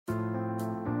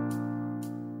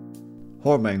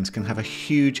Hormones can have a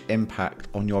huge impact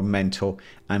on your mental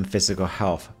and physical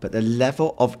health, but the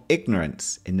level of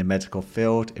ignorance in the medical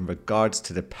field in regards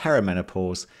to the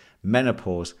perimenopause,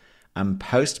 menopause, and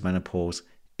postmenopause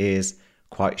is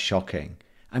quite shocking.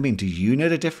 I mean, do you know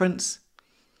the difference?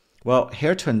 Well,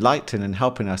 here to enlighten and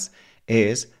helping us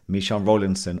is Michelle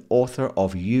Rowlinson, author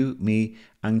of You, Me,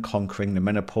 and Conquering the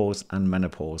Menopause and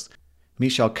Menopause.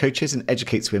 Michelle coaches and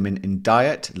educates women in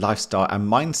diet, lifestyle, and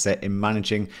mindset in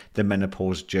managing the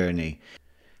menopause journey.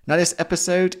 Now, this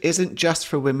episode isn't just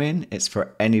for women, it's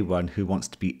for anyone who wants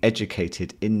to be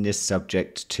educated in this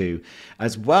subject too,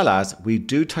 as well as we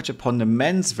do touch upon the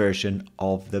men's version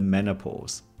of the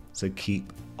menopause. So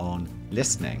keep on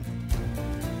listening.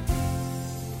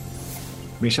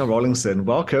 Michelle Rowlinson,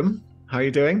 welcome. How are you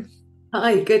doing?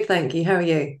 Hi, good, thank you. How are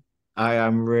you? I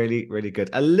am really, really good.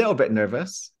 A little bit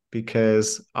nervous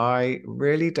because I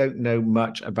really don't know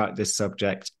much about this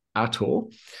subject at all.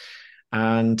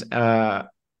 And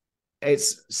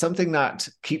it's something that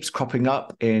keeps cropping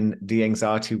up in the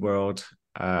anxiety world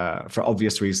for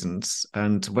obvious reasons.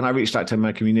 And when I reached out to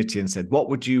my community and said, what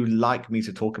would you like me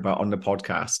to talk about on the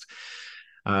podcast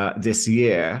this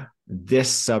year? This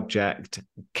subject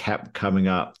kept coming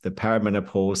up, the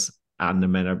perimenopause and the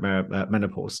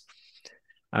menopause.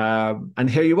 And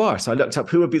here you are. So I looked up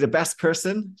who would be the best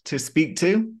person to speak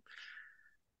to.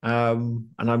 And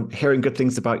I'm hearing good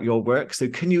things about your work. So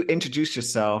can you introduce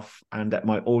yourself and let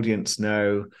my audience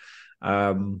know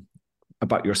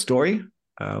about your story,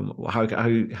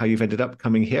 how you've ended up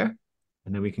coming here,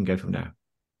 and then we can go from there.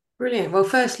 Brilliant. Well,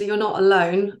 firstly, you're not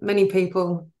alone. Many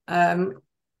people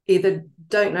either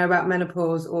don't know about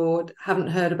menopause or haven't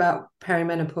heard about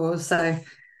perimenopause. So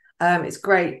it's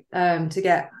great to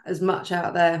get as much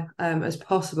out there as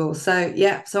possible. So,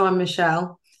 yeah, so I'm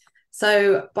Michelle.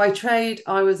 So by trade,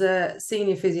 I was a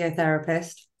senior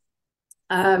physiotherapist.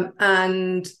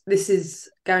 And this is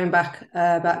going back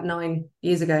about 9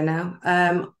 years ago now.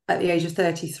 At the age of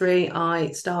 33,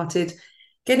 I started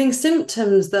getting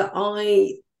symptoms that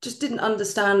I just didn't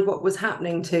understand what was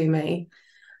happening to me.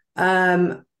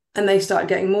 And they started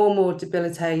getting more and more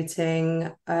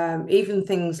debilitating. Even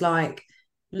things like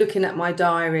looking at my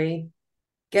diary,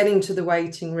 getting to the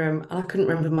waiting room, and I couldn't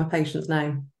remember my patient's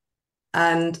name.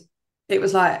 And it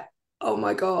was like, oh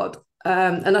my God.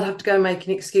 And I'd have to go and make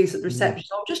an excuse at the reception.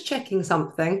 I'm just checking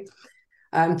something.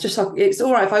 Just like it's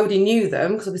all right if I already knew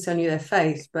them because obviously I knew their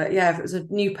face. But yeah, if it was a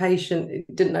new patient,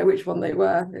 didn't know which one they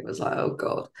were. It was like, oh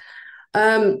God.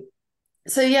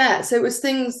 So yeah, so it was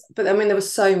things, but I mean, there were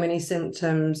so many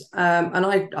symptoms. And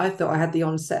I thought I had the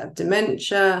onset of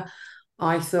dementia.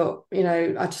 I thought,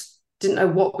 I just didn't know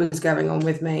what was going on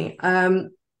with me. And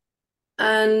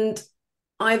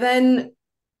I then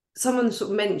someone sort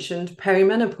of mentioned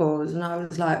perimenopause, and I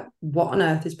was like, what on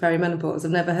earth is perimenopause? I've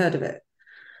never heard of it.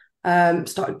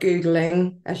 Started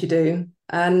Googling, as you do,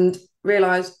 and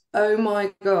realized, oh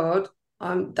my God,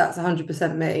 that's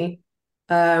 100% me.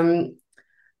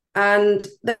 And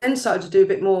then started to do a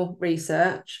bit more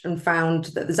research and found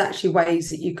that there's actually ways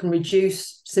that you can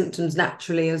reduce symptoms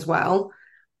naturally as well,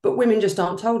 but women just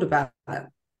aren't told about it.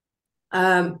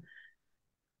 And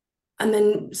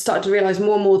then started to realize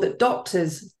more and more that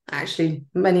doctors, actually,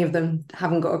 many of them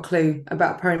haven't got a clue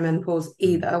about perimenopause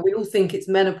either. We all think it's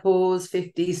menopause,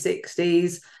 50s,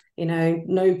 60s,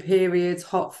 no periods,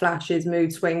 hot flashes,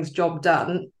 mood swings, job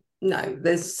done. No,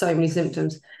 there's so many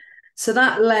symptoms. So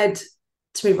that led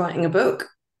to me writing a book,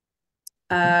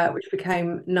 which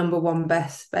became number one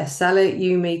bestseller,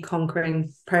 You, Me,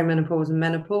 Conquering Perimenopause and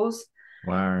Menopause.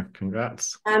 Wow,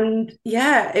 congrats. And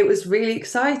yeah, it was really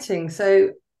exciting. So,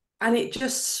 and it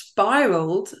just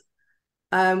spiraled.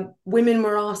 Women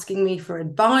were asking me for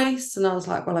advice, and I was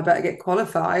like, well, I better get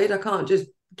qualified. I can't just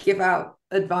give out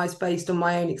advice based on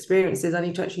my own experiences. I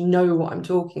need to actually know what I'm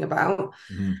talking about.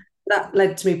 Mm-hmm. That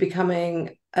led to me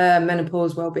becoming a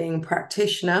menopause wellbeing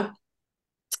practitioner.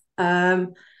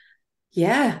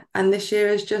 Yeah, and this year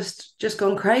has just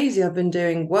gone crazy. I've been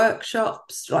doing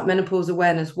workshops, like menopause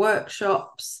awareness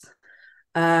workshops,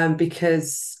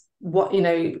 because what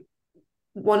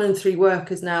 1 in 3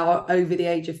 workers now are over the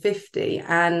age of 50,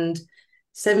 and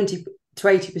 70 to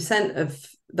 80% of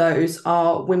those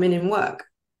are women in work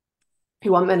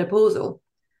who are menopausal.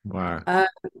 Wow.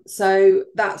 So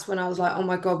that's when I was like, oh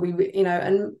my God,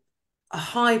 and a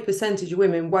high percentage of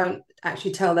women won't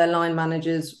actually tell their line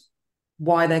managers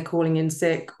why they're calling in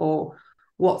sick or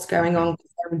what's going Okay. on.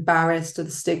 They're embarrassed of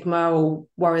the stigma or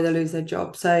worry they'll lose their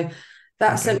job. So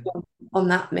that's Okay. on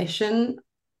that mission.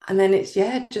 And then it's,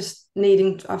 yeah, just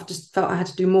I've just felt I had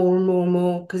to do more and more and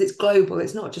more because it's global.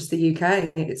 It's not just the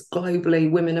UK, it's globally.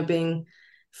 Women are being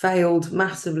failed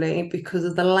massively because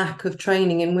of the lack of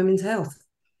training in women's health.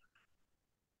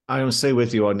 I am so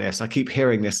with you on this. I keep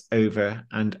hearing this over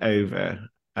and over.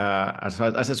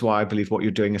 That's why I believe what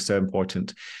you're doing is so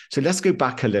important. So let's go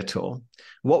back a little.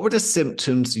 What were the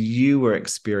symptoms you were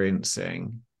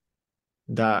experiencing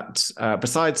that,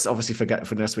 besides obviously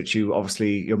forgetfulness, which you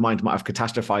obviously, your mind might have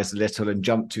catastrophized a little and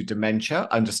jumped to dementia,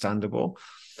 understandable.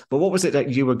 But what was it that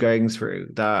you were going through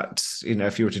that,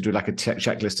 if you were to do like a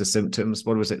checklist of symptoms,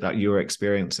 what was it that you were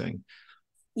experiencing?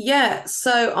 Yeah,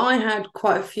 so I had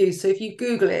quite a few. So if you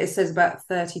Google it, it says about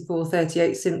 34,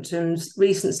 38 symptoms.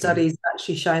 Recent Okay. studies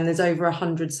actually showing there's over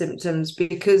 100 symptoms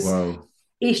because Whoa.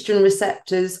 estrogen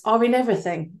receptors are in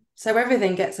everything. So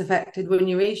everything gets affected when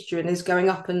your estrogen is going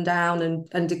up and down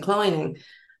and declining.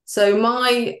 So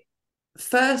my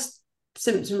first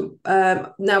symptom,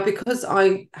 now because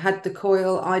I had the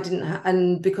coil, I didn't,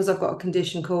 and because I've got a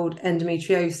condition called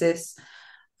endometriosis,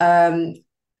 um,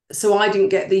 so I didn't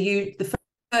get the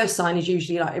first sign is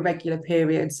usually like irregular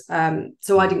periods.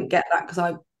 So I didn't get that because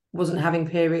I wasn't having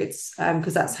periods,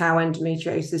 because that's how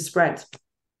endometriosis spreads.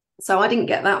 So I didn't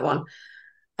get that one.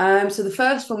 So the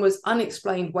first one was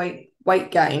unexplained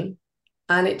weight gain,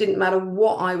 and it didn't matter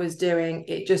what I was doing,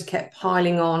 it just kept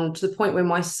piling on to the point where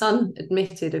my son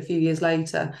admitted a few years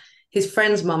later, his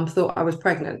friend's mum thought I was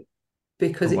pregnant Oh,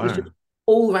 because it was wow. just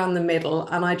all around the middle,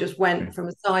 and I just Okay. went from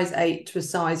a size 8 to a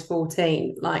size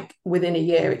 14, like within a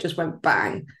year. It just went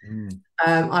bang. Mm.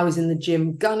 I was in the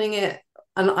gym gunning it,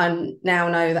 and I now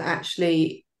know that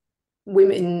actually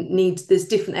women need, there's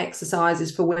different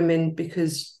exercises for women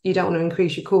because you don't want to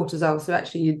increase your cortisol. So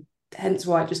actually, hence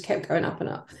why it just kept going up and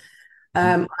up.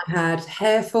 Mm. I had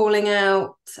hair falling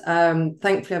out.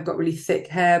 Thankfully, I've got really thick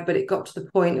hair, but it got to the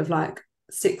point of like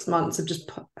 6 months of just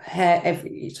hair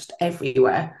just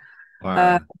everywhere.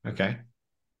 Uh, Wow. Okay.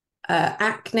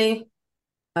 Acne.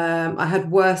 I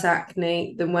had worse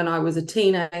acne than when I was a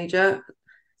teenager.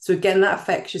 So again, that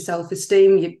affects your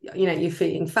self-esteem. You're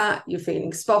feeling fat, you're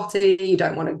feeling spotty, you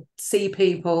don't want to see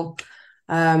people.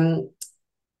 Um,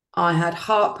 I had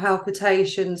heart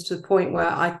palpitations to the point where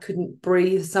I couldn't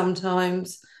breathe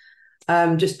sometimes.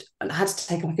 Just I had to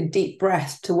take like a deep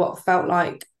breath to what felt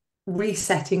like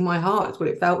resetting my heart, is what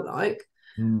it felt like.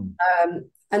 Mm.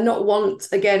 And not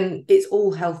once, again, it's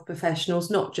all health professionals,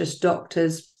 not just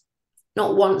doctors.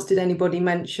 Not once did anybody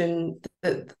mention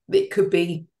that it could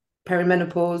be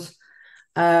perimenopause.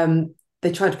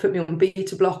 They tried to put me on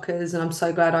beta blockers, and I'm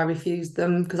so glad I refused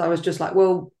them because I was just like,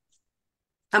 well,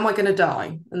 am I going to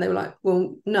die? And they were like,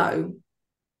 well, no.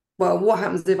 Well, what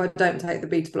happens if I don't take the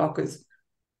beta blockers?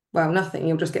 Well, nothing.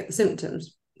 You'll just get the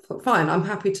symptoms. I thought, fine, I'm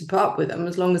happy to put up with them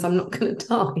as long as I'm not going to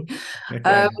die.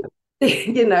 Um,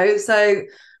 Okay. so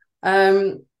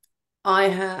I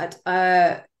had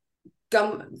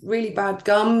really bad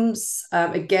gums.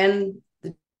 Again,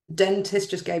 the dentist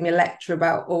just gave me a lecture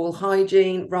about oral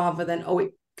hygiene rather than, oh,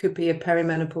 it could be a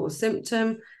perimenopause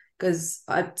symptom, because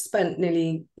I'd spent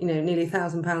nearly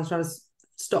 £1,000 trying to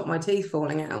stop my teeth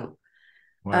falling out. Um,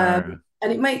 Wow.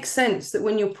 and it makes sense that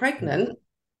when you're pregnant,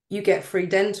 you get free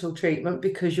dental treatment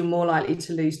because you're more likely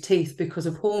to lose teeth because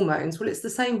of hormones. Well, it's the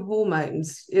same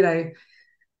hormones,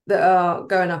 that are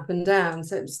going up and down.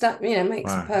 So it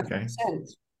makes Wow. perfect Okay.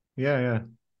 sense. Yeah, yeah.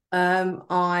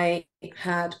 I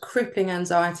had crippling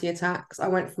anxiety attacks. I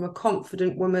went from a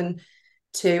confident woman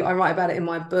to, I write about it in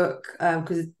my book,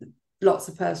 because lots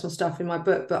of personal stuff in my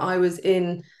book, but I was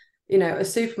in, a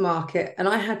supermarket, and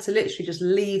I had to literally just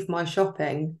leave my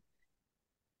shopping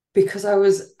because I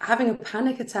was having a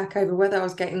panic attack over whether I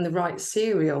was getting the right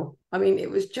cereal. I mean, it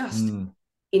was just Mm.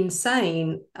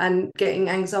 insane, and getting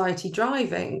anxiety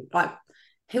driving, like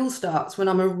hill starts when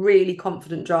I'm a really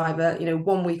confident driver.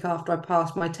 1 week after I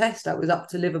passed my test, I was up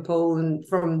to Liverpool and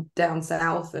from down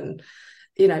south, and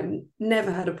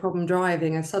never had a problem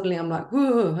driving. And suddenly I'm like,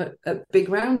 whoa, at big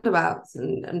roundabouts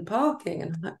and parking,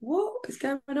 and I'm like, what is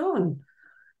going on?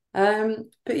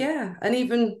 But yeah, and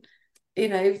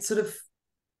even sort of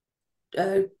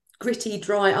uh, gritty,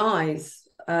 dry eyes,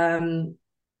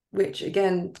 which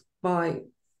again,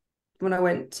 when I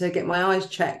went to get my eyes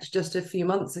checked just a few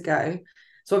months ago.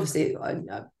 So obviously I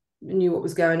knew what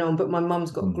was going on, but my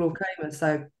mum's got Mm. glaucoma,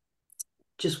 so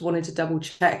just wanted to double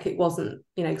check it wasn't,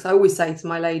 because I always say to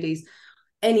my ladies,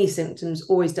 any symptoms,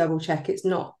 always double check. It's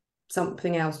not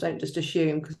something else. Don't just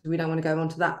assume, because we don't want to go on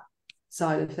to that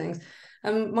side of things.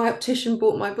 And my optician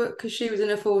bought my book because she was in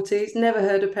her 40s, never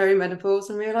heard of perimenopause,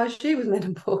 and realised she was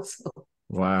menopausal.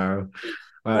 Wow.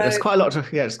 Wow. There's So quite a lot to,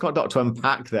 yeah, it's quite a lot to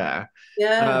unpack there.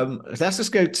 yeah, Let's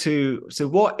just go to, so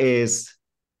what is,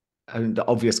 and the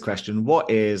obvious question,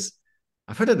 what is,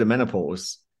 I've heard of the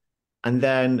menopause. And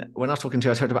then when I was talking to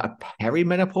you, I heard about a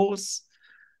perimenopause.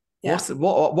 Yeah.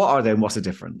 What are they and what's the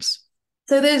difference?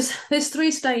 So there's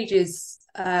three stages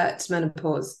to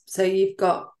menopause. So you've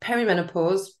got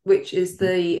perimenopause, which is Mhm.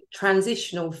 the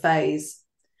transitional phase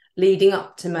leading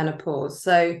up to menopause.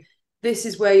 So this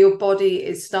is where your body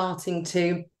is starting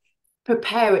to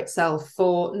prepare itself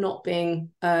for not being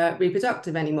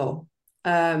reproductive anymore.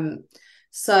 Um,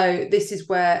 so this is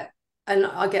where, and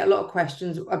I get a lot of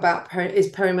questions about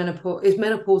is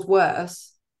menopause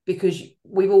worse, because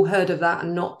we've all heard of that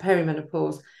and not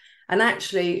perimenopause. And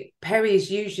actually, peri is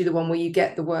usually the one where you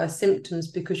get the worst symptoms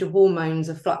because your hormones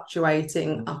are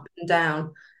fluctuating up and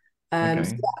down. So Okay.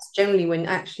 that's generally when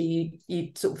actually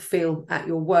you sort of feel at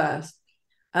your worst.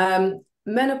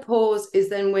 Menopause is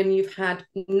then when you've had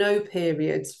no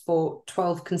periods for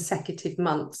 12 consecutive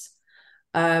months.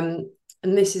 And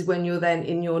this is when you're then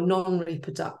in your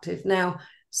non-reproductive. Now,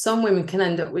 some women can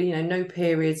end up with, no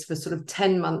periods for sort of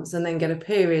 10 months and then get a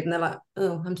period and they're like,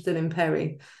 oh, I'm still in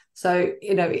peri. So,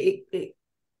 it's Okay.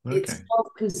 12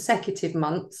 consecutive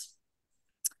months.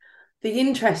 The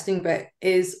interesting bit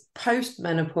is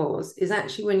post-menopause is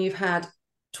actually when you've had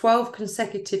 12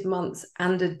 consecutive months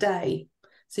and a day.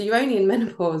 So you're only in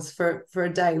menopause for a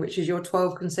day, which is your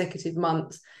 12 consecutive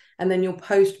months, and then you're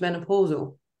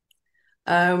post-menopausal.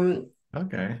 Um,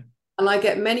 Okay. and I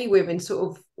get many women sort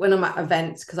of when I'm at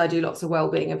events, because I do lots of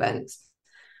wellbeing events,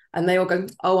 and they all go,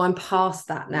 oh, I'm past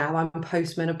that now. I'm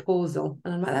post-menopausal.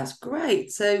 And I'm like, that's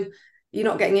great. So you're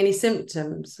not getting any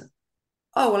symptoms.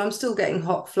 Oh, well, I'm still getting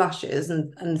hot flushes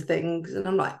and things. And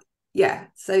I'm like, yeah.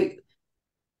 So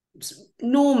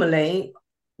normally,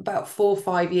 about 4 or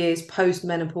 5 years post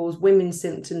menopause, women's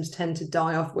symptoms tend to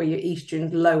die off where your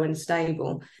estrogen's low and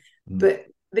stable. Mm. But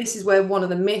this is where one of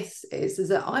the myths is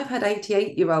that I've had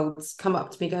 88-year-olds come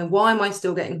up to me going, why am I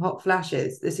still getting hot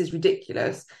flashes? This is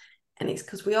ridiculous. And it's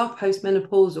because we are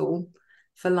postmenopausal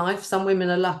for life. Some women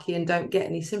are lucky and don't get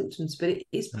any symptoms, but it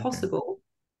is Okay. possible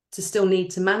to still need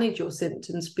to manage your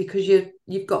symptoms because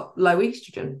you've got low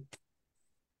estrogen.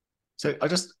 So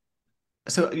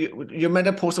you're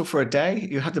menopausal for a day.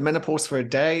 You had the menopause for a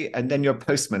day, and then you're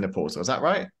postmenopausal. Is that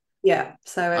right? Yeah.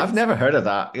 So I've it's never heard of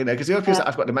that. Because the other people say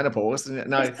I've got the menopause, and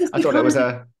it's just I we thought it kind was of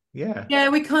a yeah. yeah,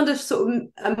 we kind of sort of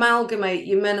amalgamate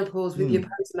your menopause with your Hmm.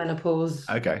 postmenopause.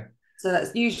 Okay. So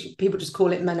that's usually people just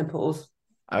call it menopause.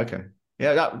 Okay.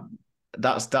 Yeah,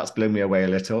 that's blown me away a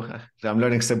little. I'm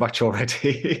learning so much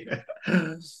already.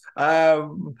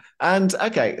 And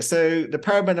okay, so the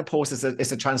perimenopause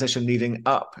is a transition leading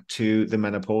up to the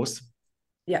menopause.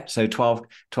 Yeah. So 12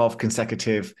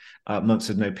 consecutive months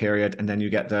with no period, and then you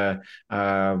get the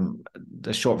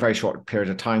very short period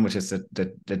of time, which is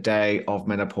the day of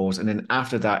menopause, and then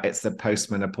after that, it's the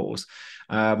post-menopause.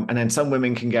 And then some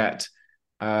women can get,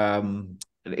 as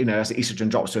the estrogen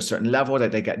drops to a certain level,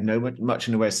 that they get no much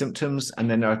in the way of symptoms, and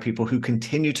then there are people who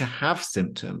continue to have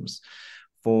symptoms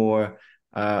for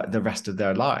the rest of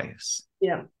their lives.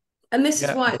 Yeah. And this is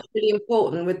Yeah. why it's really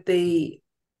important with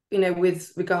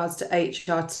with regards to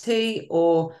HRT,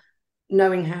 or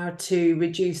knowing how to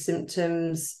reduce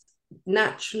symptoms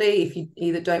naturally if you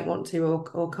either don't want to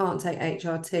or can't take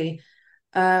HRT.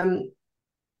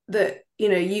 That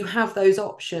you have those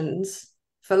options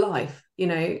for life.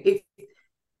 If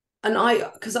and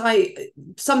because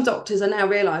some doctors are now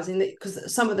realizing that,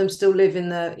 because some of them still live in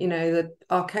the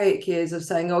archaic years of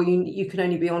saying, oh, you can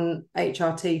only be on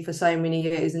HRT for so many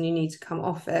years and you need to come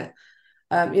off it.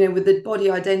 With the body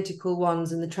identical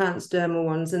ones and the transdermal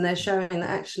ones, and they're showing that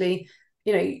actually,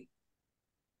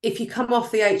 if you come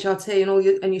off the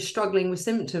HRT and you're struggling with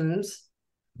symptoms,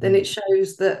 then Mm. it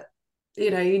shows that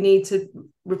you need to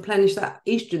replenish that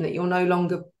estrogen that you're no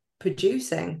longer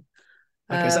producing.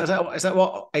 Okay, so Um, is that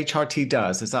what HRT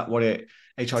does? Is that what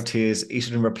HRT is,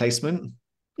 estrogen replacement?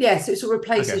 yes, it sort of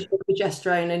Okay, replaces your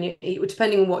progesterone, and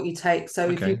depending on what you take. So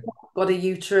if you've okay, got a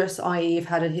uterus, i.e., you've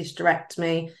had a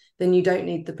hysterectomy, then you don't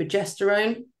need the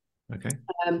progesterone. okay,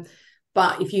 Um,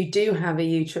 but if you do have a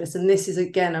uterus, and this is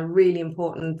again a really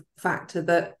important factor,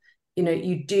 that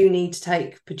you do need to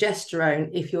take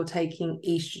progesterone if you're taking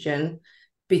estrogen,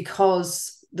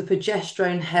 because the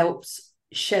progesterone helps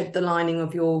shed the lining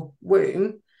of your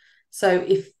womb. So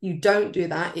if you don't do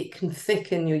that, it can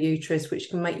thicken your uterus, which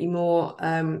can make you more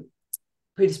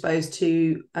predisposed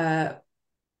to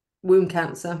womb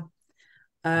cancer.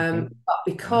 okay. But Wow.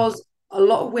 because a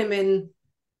lot of women,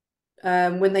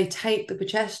 when they take the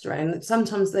progesterone,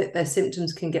 sometimes their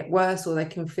symptoms can get worse or they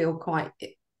can feel quite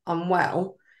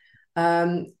unwell.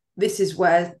 This is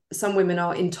where some women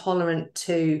are intolerant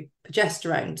to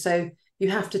progesterone. So you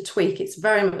have to tweak. It's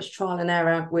very much trial and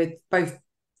error with both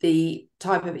the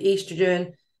type of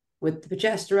estrogen, with the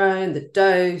progesterone, the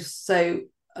dose. So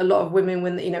a lot of women,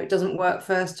 when it doesn't work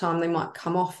first time, they might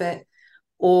come off it,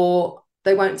 or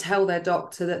they won't tell their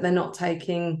doctor that they're not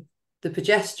taking the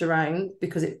progesterone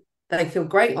because they feel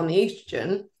great on the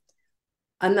estrogen,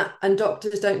 and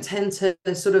doctors don't tend to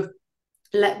sort of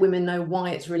let women know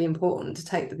why it's really important to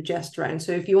take the progesterone.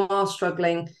 So if you are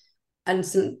struggling and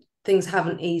some things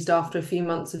haven't eased after a few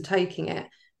months of taking it,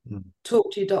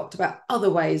 talk to your doctor about other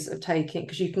ways of taking it,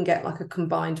 because you can get like a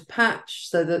combined patch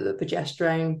so that the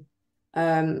progesterone,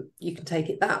 you can take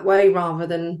it that way rather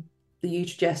than the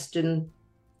estrogen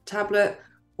tablet,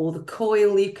 or the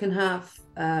coil you can have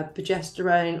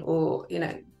progesterone, or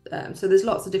so there's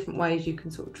lots of different ways you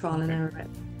can sort of trial and error it.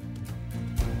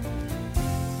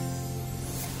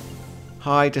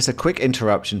 Hi, just a quick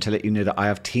interruption to let you know that I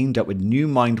have teamed up with New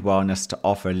Mind Wellness to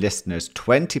offer listeners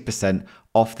 20%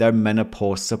 off their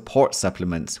menopause support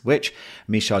supplements, which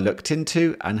Michelle looked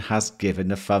into and has given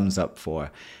the thumbs up for.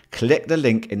 Click the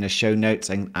link in the show notes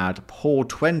and add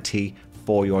Paul20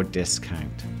 for your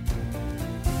discount.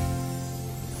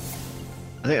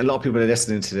 I think a lot of people are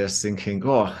listening to this thinking,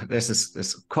 oh,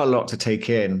 there's quite a lot to take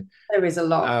in. There is a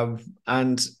lot.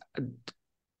 And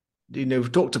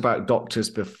we've talked about doctors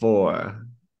before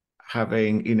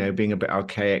having, being a bit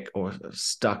archaic or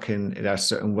stuck in their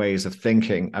certain ways of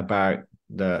thinking about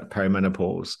the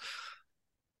perimenopause.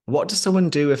 What does someone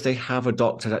do if they have a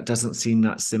doctor that doesn't seem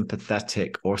that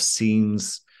sympathetic, or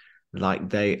seems like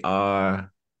they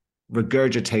are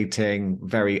regurgitating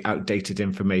very outdated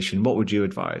information? What would you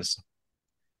advise?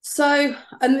 So,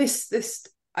 and this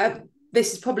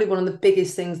is probably one of the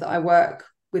biggest things that I work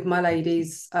with my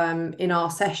ladies in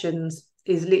our sessions,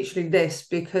 is literally this,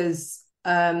 because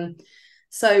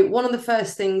so one of the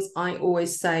first things I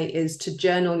always say is to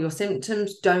journal your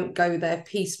symptoms. Don't go there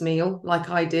piecemeal like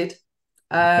I did.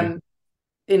 Okay.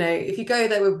 If you go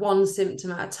there with one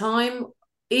symptom at a time,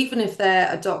 even if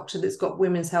they're a doctor that's got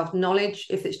women's health knowledge,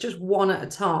 if it's just one at a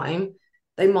time,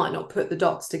 they might not put the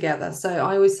dots together. So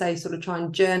I always say sort of try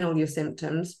and journal your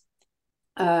symptoms,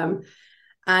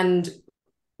 and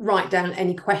write down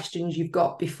any questions you've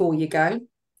got before you go.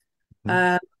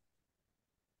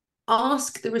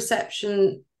 Ask the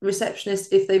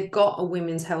receptionist if they've got a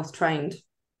women's health trained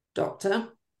doctor,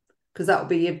 because that will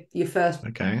be your first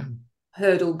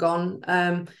hurdle gone.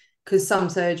 Because some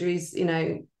surgeries,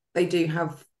 they do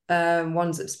have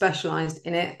ones that specialised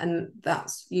in it, and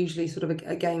that's usually sort of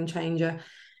a game changer.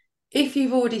 If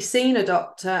you've already seen a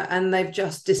doctor and they've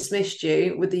just dismissed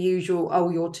you with the usual, oh,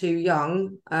 you're too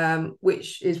young,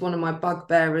 which is one of my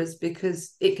bugbearers,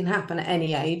 because it can happen at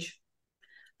any age.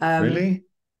 Really?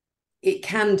 It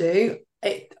can do.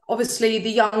 Obviously,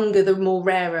 the younger, the more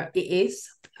rarer it is.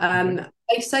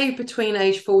 They say between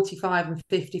age 45 and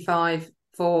 55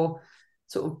 for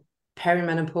sort of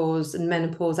perimenopause, and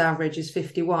menopause average is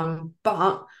 51.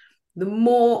 But the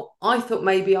more, I thought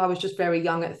maybe I was just very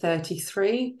young at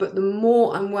 33, but the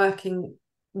more I'm working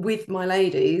with my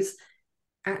ladies,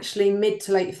 actually mid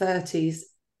to late 30s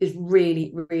is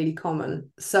really, really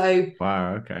common. So,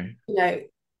 wow, okay.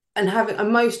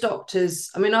 And most doctors,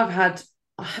 I mean, I had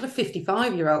a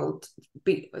 55-year-old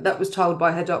that was told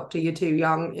by her doctor, you're too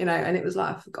young, and it was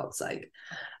like, for God's sake.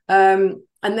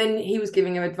 And then he was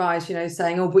giving her advice,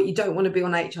 saying, oh, but you don't want to be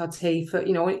on HRT for,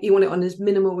 you want it on as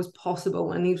minimal as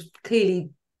possible. And he was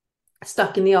clearly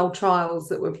stuck in the old trials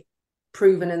that were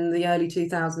proven in the early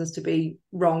 2000s to be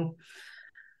wrong.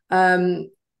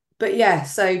 But yeah,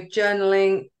 so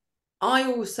journaling.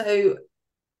 I also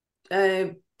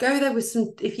go there with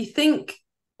some, if you think,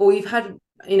 or you've had,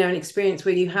 an experience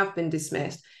where you have been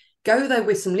dismissed, go there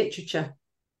with some literature.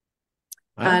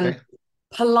 And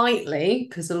politely,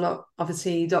 because a lot,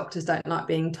 obviously, doctors don't like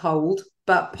being told,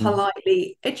 but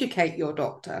politely educate your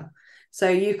doctor. So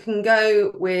you can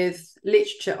go with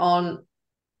literature on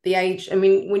the age. I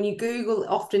mean, when you Google,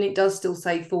 often it does still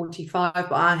say 45,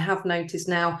 but I have noticed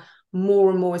now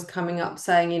more and more is coming up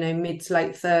saying, mid to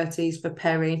late 30s for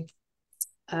peri.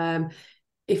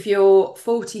 If you're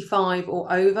 45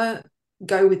 or over,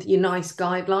 go with your NICE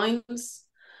guidelines.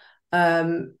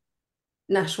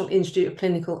 National Institute of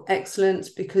Clinical Excellence,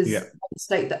 because they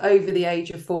state that over the age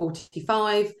of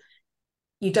 45,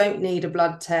 you don't need a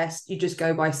blood test. You just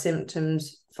go by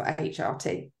symptoms for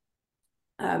HRT.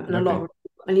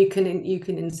 And you can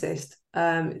insist.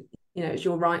 It's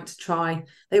your right to try.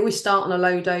 They always start on a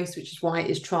low dose, which is why it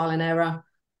is trial and error,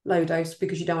 low dose,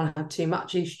 because you don't want to have too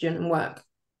much estrogen and work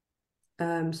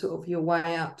sort of your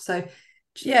way up. So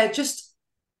yeah,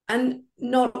 and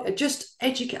not just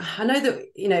educate. I know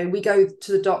that, we go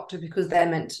to the doctor because they're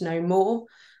meant to know more.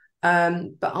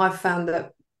 But I've found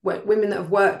that women that have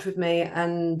worked with me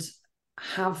and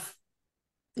have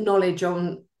knowledge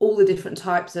on all the different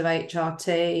types of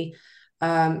HRT,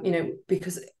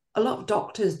 because a lot of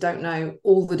doctors don't know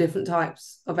all the different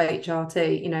types of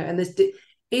HRT, and there's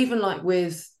even like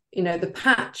with, the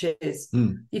patches,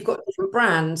 Mm. you've got different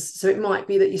brands. So it might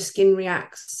be that your skin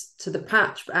reacts to the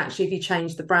patch, but actually if you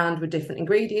change the brand with different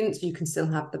ingredients, you can still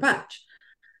have the patch.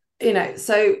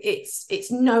 So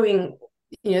it's knowing,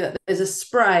 that there's a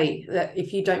spray that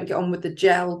if you don't get on with the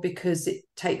gel because it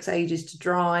takes ages to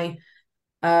dry,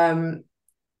 um,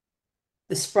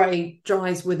 the spray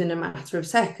dries within a matter of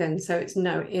seconds. So it's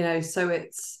so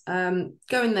it's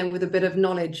going there with a bit of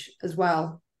knowledge as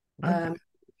well, Okay.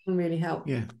 can really help.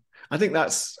 Yeah. I think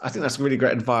that's really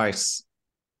great advice.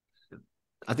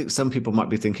 I think some people might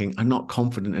be thinking, I'm not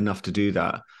confident enough to do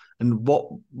that. And what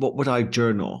would I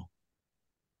journal?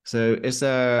 So is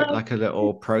there Um, like a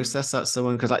little process that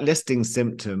someone, because like listing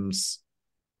symptoms,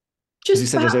 because you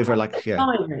just said there's perhaps over like like, a yeah,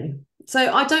 diary.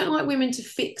 So I don't like women to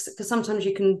fix, because sometimes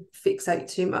you can fixate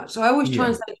too much. So I always try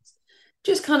and yeah. say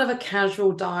just kind of a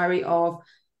casual diary of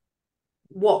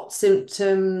what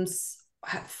symptoms,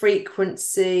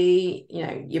 frequency,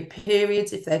 your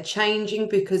periods, if they're changing,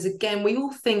 because again, we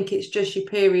all think it's just your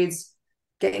periods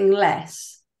getting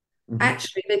less. Hmm.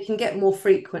 Actually, they can get more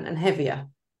frequent and heavier.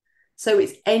 So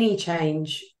it's any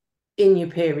change in your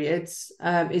periods,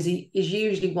 is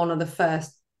usually one of the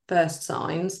first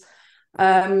signs.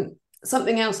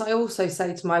 Something else I also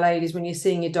say to my ladies when you're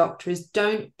seeing your doctor is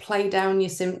don't play down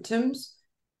your symptoms.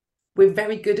 We're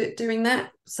very good at doing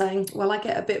that, saying, well, I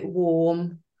get a bit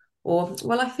warm, or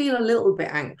well, I feel a little bit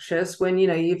anxious when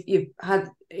you've had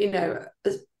a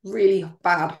really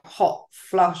bad hot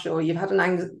flush, or you've had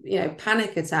an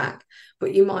panic attack,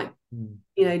 but you might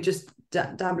just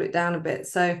dabble it down a bit.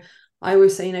 So I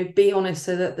always say, be honest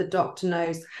so that the doctor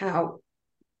knows how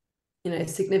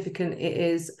significant it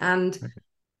is. And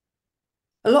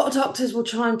a lot of doctors will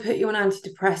try and put you on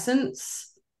antidepressants.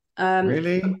 um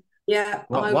Really? yeah,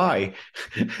 What? Why?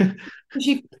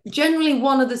 you generally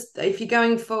one of the, if you're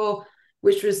going for,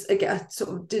 which was again sort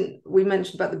of, didn't we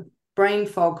mentioned about the brain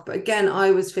fog, but again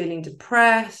I was feeling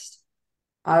depressed.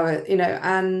 I was,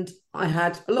 and I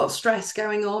had a lot of stress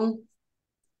going on,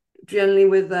 generally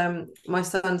with my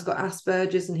son's got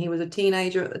Asperger's and he was a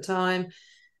teenager at the time.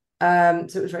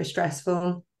 So it was very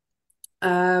stressful.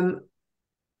 um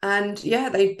and yeah,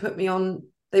 they put me on,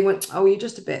 they went, oh, you're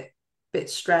just a bit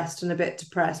stressed and a bit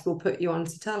depressed, we'll put you on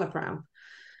citalopram.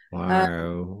 um,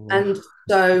 Wow. and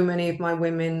so many of my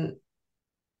women,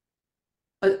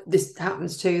 this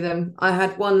happens to them. I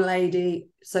had one lady,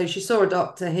 so she saw a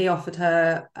doctor, he offered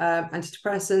her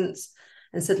antidepressants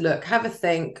and said, look, have a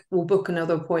think, we'll book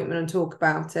another appointment and talk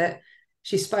about it.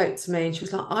 She spoke to me and she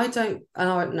was like, I don't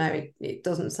know, it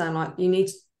doesn't sound like, you need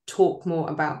to talk more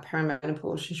about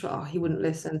perimenopause. She's like, oh, he wouldn't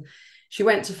listen. She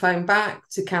went to phone back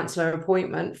to cancel her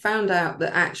appointment, found out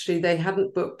that actually they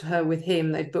hadn't booked her with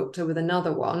him, they'd booked her with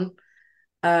another one,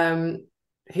 um,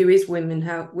 who is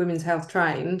women's health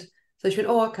trained. So she went,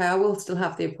 oh, okay, I will still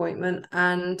have the appointment.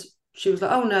 And she was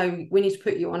like, oh no, we need to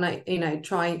put you on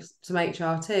try some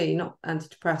HRT, not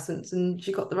antidepressants. And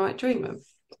she got the right treatment.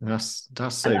 That's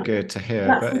And so good to hear.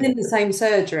 that's But within the same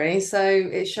surgery. So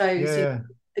it shows, yeah,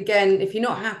 again, if you're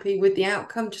not happy with the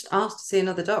outcome, just ask to see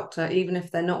another doctor, even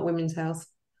if they're not women's health.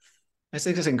 I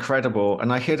think it's incredible.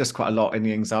 And I hear this quite a lot in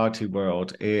the anxiety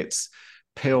world. It's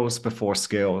pills before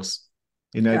skills,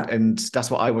 Yeah. and that's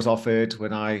what I was offered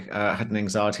when I had an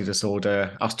anxiety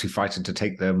disorder. I was too frightened to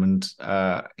take them. And,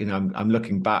 I'm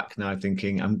looking back now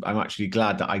thinking I'm actually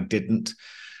glad that I didn't.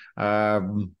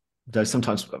 Um, though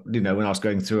sometimes, when I was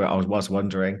going through it, I was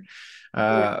wondering.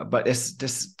 Yeah. But it's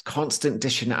this constant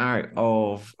dishing out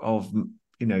of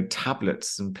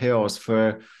tablets and pills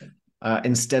for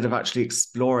instead of actually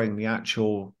exploring the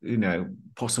actual,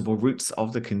 possible roots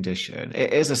of the condition.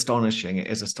 It is astonishing. It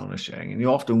is astonishing. And you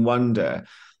often wonder,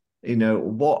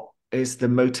 what is the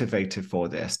motivator for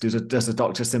this? Does the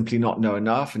doctor simply not know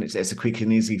enough and it's a quick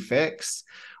and easy fix?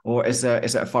 Or is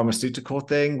it a pharmaceutical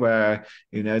thing where,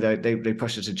 they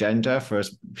push this agenda for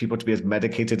people to be as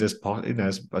medicated as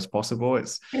possible?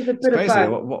 It's a It's bit of crazy.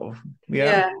 both. What yeah.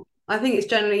 Yeah. I think it's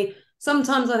generally,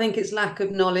 sometimes I think it's lack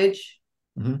of knowledge.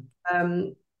 Hmm.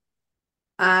 Um,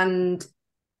 and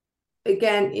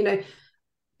again,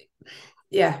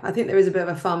 yeah, I think there is a bit of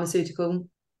a pharmaceutical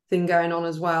thing going on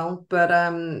as well. But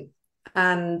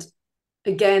and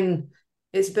again,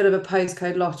 it's a bit of a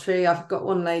postcode lottery. I've got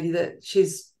one lady that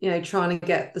she's, trying to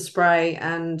get the spray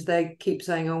and they keep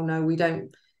saying, oh no, we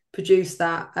don't produce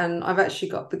that. And I've actually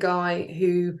got the guy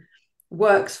who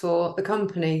works for the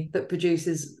company that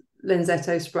produces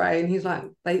Lenzetto spray, and he's like,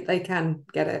 they can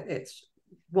get it. It's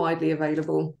widely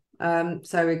available.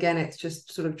 So again, it's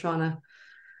just sort of trying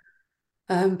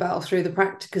to battle through the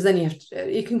practice, because then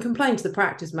you can complain to the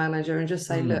practice manager and just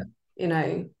say, look,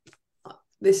 Mm.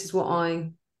 this is what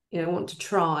I want to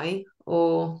try,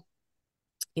 or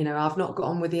I've not got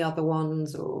on with the other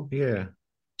ones, or Yeah.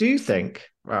 Do you think,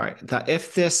 right, that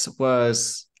if this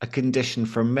was a condition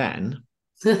for men,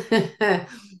 actually,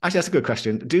 that's a good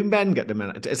question. Do men get the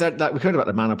men? Is that like we heard about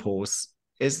the menopause?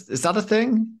 Is that a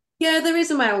thing? yeah, there is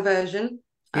a male version.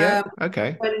 Yeah. um,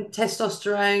 Okay. when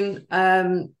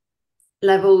testosterone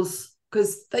levels,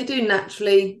 because they do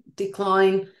naturally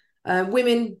decline.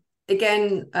 Women,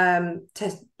 again,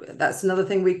 that's another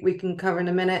thing we can cover in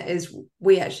a minute, is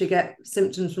we actually get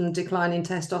symptoms from declining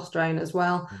testosterone as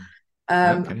well.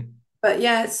 Okay. But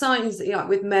yeah, signs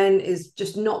with men is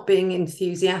just not being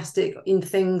enthusiastic in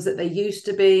things that they used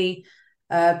to be.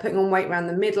 Putting on weight around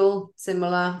the middle,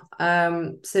 similar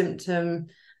symptom.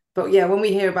 But yeah, when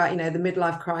we hear about the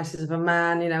midlife crisis of a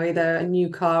man, either a new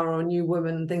car or a new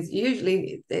woman, things,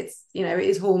 usually it's it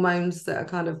is hormones that are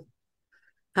kind of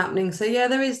happening. So yeah,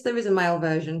 there is a male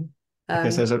version.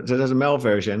 Okay. So Um, there's a male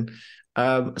version.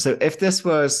 So if this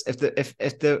was if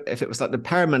it was like the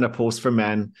perimenopause for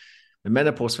men, the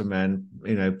menopause for men,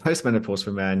 postmenopause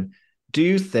for men, do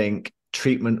you think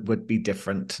treatment would be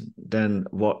different than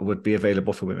what would be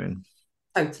available for women?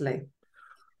 totally.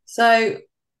 So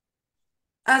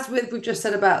as we've just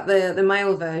said about the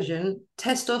male version,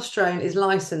 testosterone is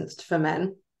licensed for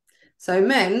men. So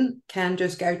men can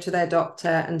just go to their doctor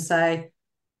and say,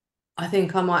 I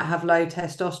think I might have low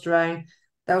testosterone.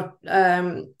 They'll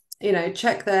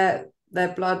check their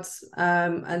bloods,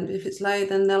 and if it's low,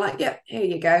 then they're like, yep, here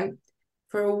you go.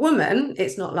 For a woman,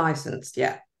 it's not licensed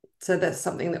yet. So that's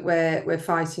something that we're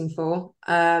fighting for,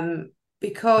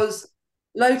 because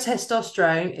low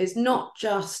testosterone is not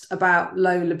just about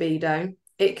low libido.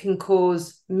 It can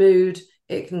cause mood.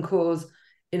 It can cause,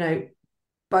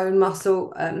 bone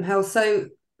muscle health. So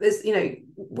there's,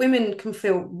 women can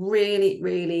feel really,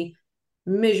 really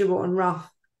miserable and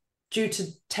rough due to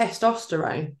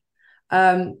testosterone.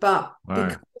 But Wow.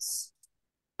 because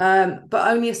but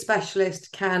only a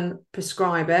specialist can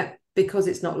prescribe it, because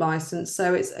it's not licensed.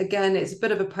 So it's a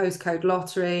bit of a postcode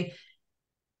lottery.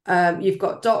 You've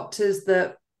got doctors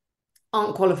that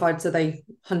aren't qualified, so they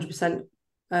 100%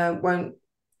 won't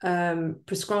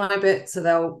prescribe it. So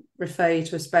they'll refer you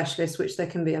to a specialist, which there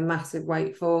can be a massive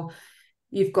wait for.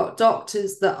 You've got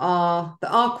doctors that are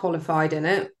qualified in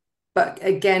it, but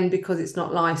again, because it's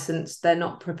not licensed, they're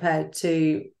not prepared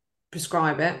to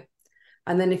prescribe it.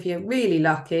 And then if you're really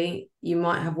lucky, you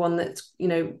might have one that's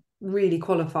really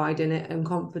qualified in it and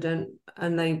confident,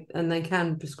 and they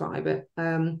can prescribe it.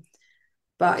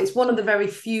 But it's one of the very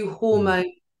few Mm.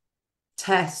 hormone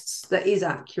tests that is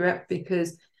accurate,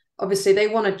 because obviously they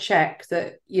want to check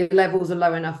that your levels are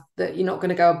low enough that you're not going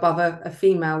to go above a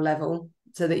female level,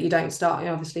 so that you don't start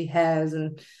obviously hairs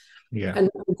and Yeah.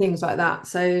 and things like that.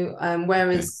 So Okay.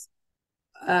 whereas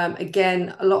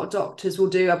again, a lot of doctors will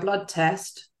do a blood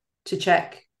test to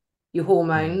check your Mm.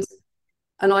 hormones.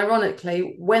 And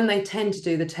ironically, when they tend to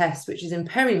do the test, which is in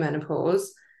perimenopause,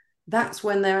 that's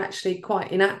when they're actually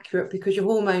quite inaccurate, because your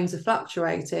hormones are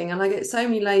fluctuating. And I get so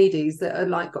many ladies that are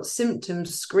like got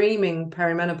symptoms screaming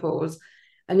perimenopause,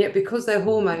 and yet because their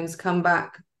hormones come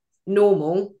back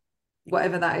normal,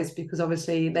 whatever that is, because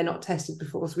obviously they're not tested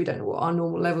before, so we don't know what our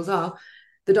normal levels are.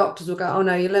 The doctors will go, "Oh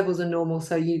no, your levels are normal,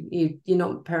 so you're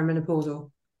not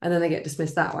perimenopausal," and then they get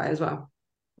dismissed that way as well.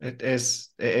 It is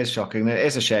shocking. It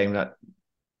is a shame that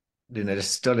there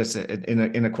still is an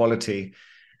inequality,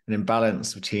 an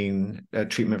imbalance between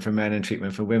treatment for men and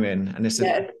treatment for women, and it's a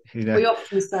Yeah, you know we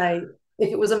often say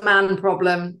if it was a man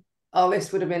problem, oh,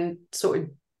 this would have been sort of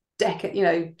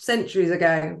centuries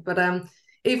ago. But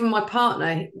even my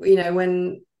partner,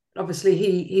 when obviously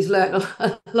he's learned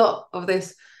a lot of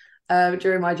this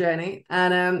during my journey,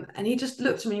 and he just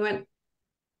looked at me and went,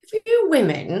 if you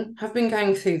women have been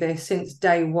going through this since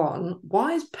day one,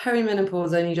 why has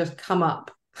perimenopause only just come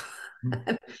up?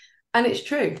 And it's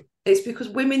true. It's because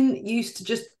women used to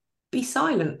just be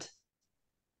silent.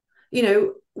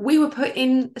 We were put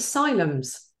in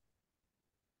asylums,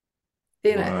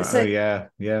 Wow. Oh so yeah,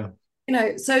 yeah.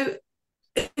 so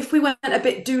if we went a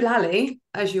bit doolally,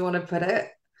 as you want to put it,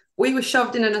 we were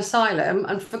shoved in an asylum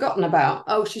and forgotten about.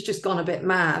 Oh, she's just gone a bit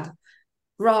mad,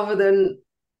 rather than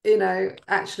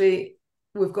actually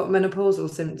we've got menopausal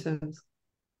symptoms.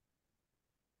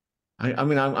 I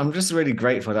mean, I'm just really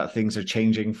grateful that things are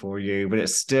changing for you, but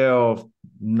it's still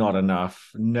not enough,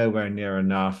 nowhere near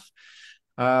enough.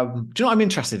 Do you know what I'm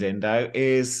interested in though?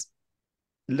 Is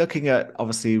looking at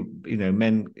obviously,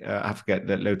 men have to get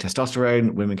that low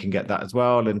testosterone, women can get that as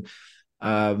well, and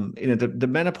the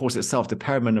menopause itself, the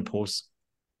perimenopause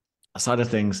side of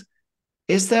things,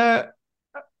 is there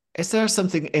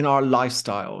something in our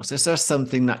lifestyles? Is there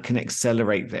something that can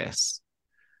accelerate this?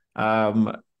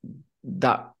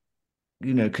 That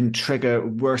can trigger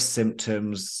worse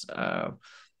symptoms.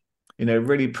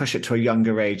 Really push it to a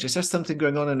younger age. Is there something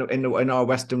going on in our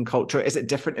Western culture? Is it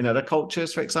different in other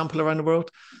cultures, for example, around the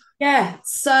world? Yeah.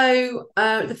 So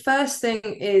the first thing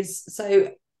is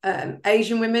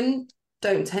Asian women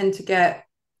don't tend to get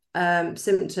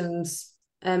symptoms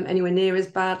anywhere near as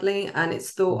badly, and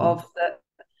it's thought Mhm. of that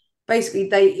basically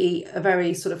they eat a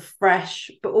very sort of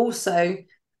fresh, but also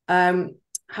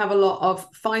have a lot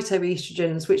of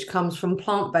phytoestrogens, which comes from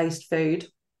plant-based food.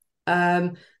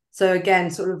 So again,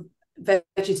 sort of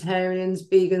vegetarians,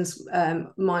 vegans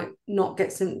might not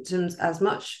get symptoms as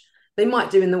much. They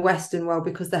might do in the Western world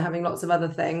because they're having lots of other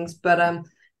things, but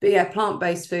yeah,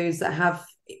 plant-based foods that have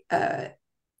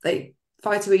they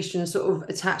phytoestrogen sort of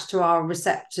attached to our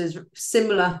receptors,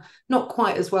 similar, not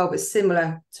quite as well, but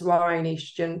similar to our own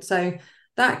estrogen. So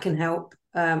that can help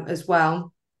as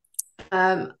well.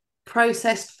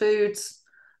 Processed foods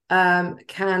can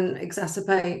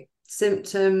exacerbate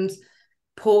symptoms,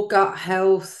 poor gut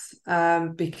health,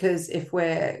 because if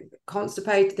we're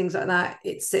constipated, things like that,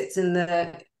 it sits in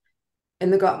the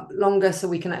gut longer, so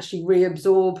we can actually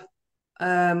reabsorb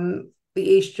the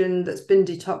estrogen that's been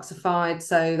detoxified.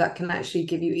 So that can actually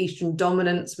give you estrogen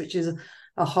dominance, which is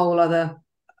a whole other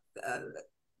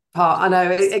part. I know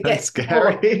it That's gets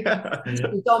more scary.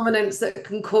 dominance that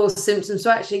can cause symptoms. So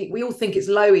actually, we all think it's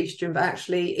low estrogen, but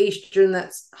actually, estrogen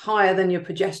that's higher than your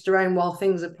progesterone while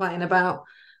things are playing about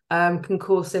can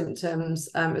cause symptoms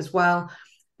as well.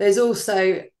 There's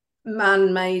also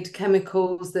man-made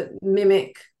chemicals that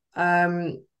mimic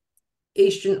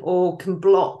estrogen or can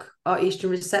block our estrogen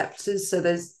receptors. So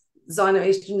there's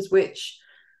xenoestrogens, which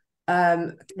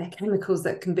they're chemicals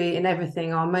that can be in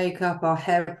everything: our makeup, our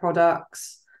hair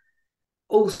products,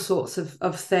 all sorts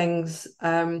of things.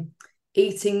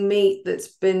 Eating meat that's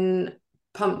been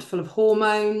pumped full of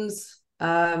hormones,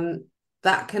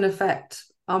 that can affect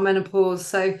our menopause.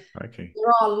 So Okay.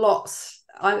 there are lots.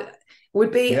 I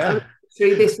would be Yeah.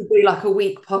 this would be like a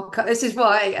week podcast. This is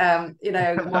why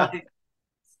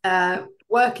my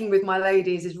working with my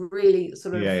ladies is really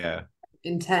sort Yeah, of yeah.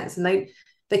 intense, and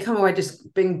they come away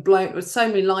just being blown with so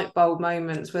many light bulb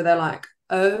moments where they're like,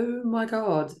 oh my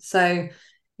god. So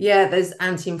yeah, there's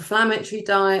anti-inflammatory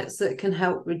diets that can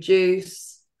help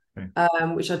reduce,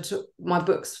 Okay. which I took my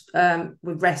books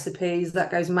with recipes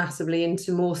that goes massively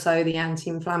into more so the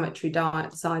anti-inflammatory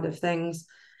diet side of things.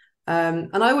 And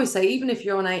I always say, even if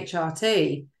you're on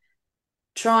HRT,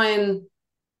 try and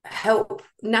help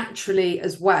naturally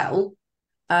as well.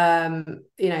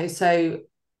 So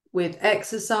with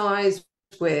exercise,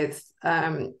 with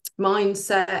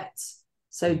mindset,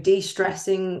 so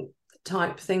de-stressing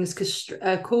type things, because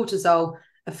cortisol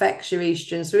affects your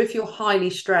estrogen. So if you're highly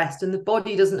stressed and the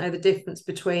body doesn't know the difference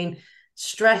between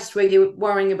stress where you're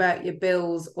worrying about your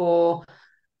bills or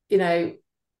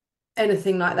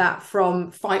anything like that,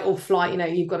 from fight or flight,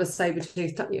 you've got a saber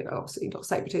tooth, obviously not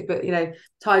saber tooth, but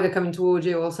tiger coming towards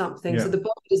you or something. So Yeah. the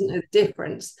body doesn't know the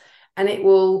difference, and it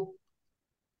will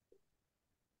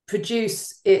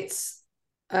produce its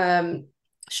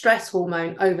stress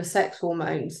hormone over sex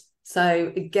hormones.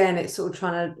 So again, it's sort of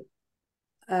trying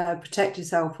to protect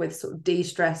yourself with sort of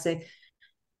de-stressing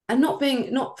and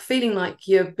not feeling like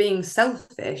you're being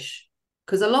selfish,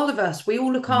 because a lot of us, we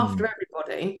all look after Mm.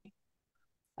 everybody,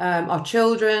 our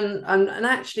children, and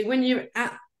actually when you're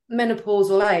at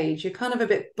menopausal age, you're kind of a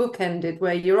bit bookended,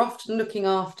 where you're often looking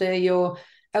after your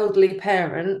elderly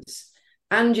parents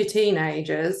and your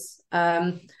teenagers,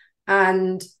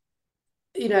 and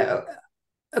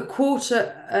a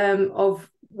quarter of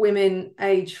women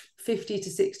age 50 to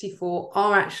 64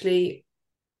 are actually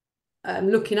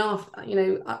looking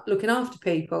after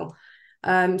people.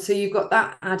 So you've got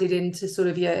that added into sort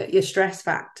of your stress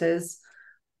factors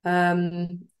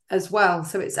as well.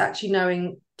 So it's actually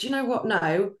knowing, do you know what?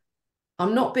 No,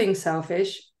 I'm not being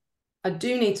selfish. I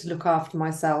do need to look after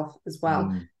myself as well.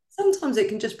 Mm. Sometimes it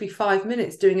can just be 5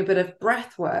 minutes doing a bit of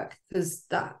breath work, because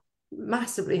that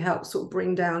massively helps sort of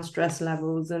bring down stress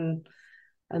levels and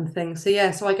things. So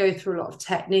yeah, so I go through a lot of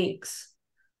techniques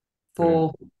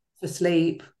Brilliant. for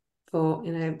sleep, so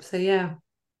yeah.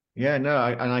 Yeah, no,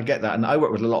 and I get that. And I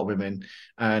work with a lot of women.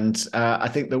 And I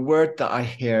think the word that I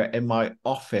hear in my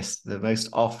office the most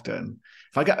often,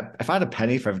 if I had a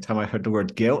penny for every time I heard the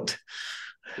word guilt,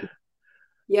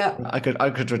 Yeah. I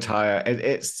could retire.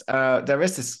 There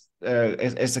is this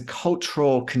it's a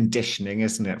cultural conditioning,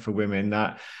 isn't it, for women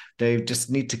that they just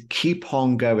need to keep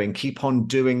on going, keep on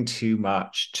doing too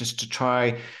much, just to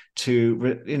try to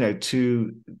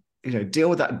deal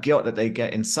with that guilt that they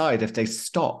get inside if they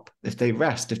stop, if they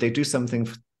rest, if they do something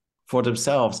for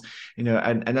themselves, and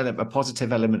then a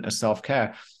positive element of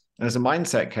self-care. And as a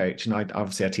mindset coach,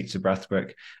 I teach the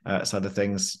breathwork side of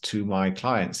things to my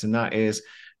clients, and that is,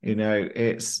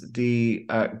 it's the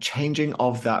changing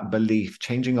of that belief,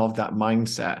 changing of that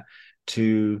mindset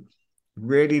to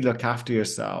really look after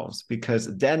yourselves,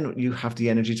 because then you have the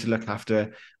energy to look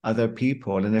after other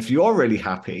people. And if you're really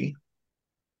happy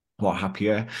or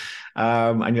happier,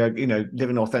 and you're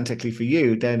living authentically for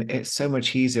you, then it's so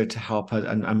much easier to help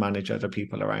and manage other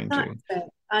people around That's you. it.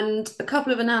 And a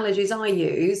couple of analogies I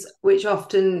use, which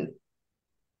often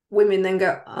women then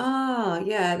go,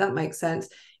 yeah, that makes sense,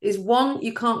 is one,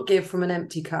 you can't give from an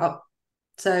empty cup.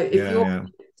 So if Yeah, you're yeah.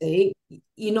 empty,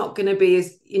 you're not going to be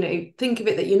as, think of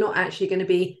it that you're not actually going to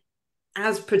be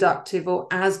as productive or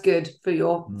as good for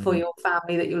your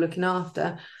family that you're looking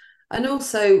after. And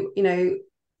also,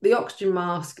 the oxygen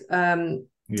mask,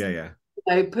 Yeah.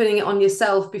 putting it on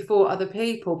yourself before other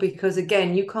people, because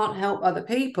again, you can't help other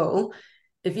people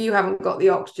if you haven't got the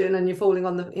oxygen and you're falling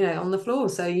on the floor.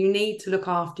 So you need to look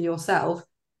after yourself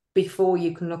before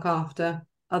you can look after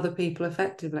other people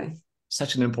effectively.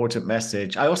 Such an important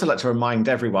message. I also like to remind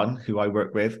everyone who I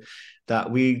work with that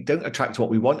we don't attract what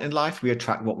we want in life, we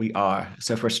attract what we are.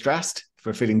 So if we're stressed, if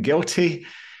we're feeling guilty,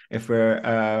 if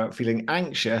we're feeling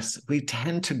anxious, we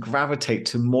tend to gravitate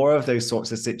to more of those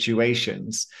sorts of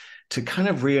situations to kind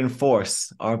of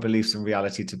reinforce our beliefs and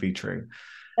reality to be true.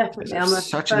 Definitely. It's I'm a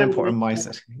such an firm important believer.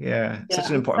 mindset. Yeah, Yeah, such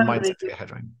an I'm a important firm mindset to believer get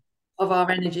head around. of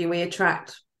our energy. We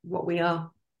attract what we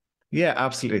are. Yeah,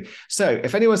 absolutely. So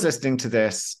if anyone's listening to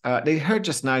this, they heard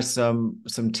just now some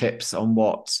tips on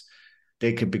what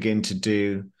they could begin to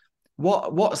do.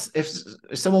 What's if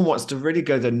someone wants to really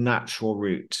go the natural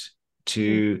route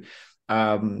to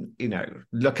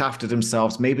look after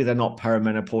themselves, maybe they're not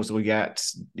perimenopausal yet,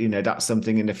 that's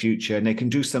something in the future, and they can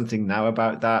do something now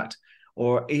about that.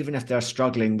 Or even if they're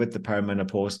struggling with the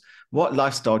perimenopause, what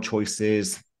lifestyle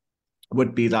choices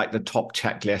would be like the top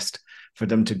checklist for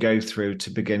them to go through to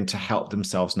begin to help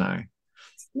themselves now?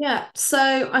 Yeah.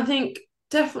 So I think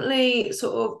definitely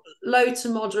sort of low to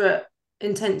moderate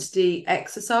intensity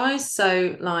exercise.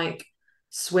 So like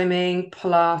swimming,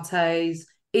 Pilates,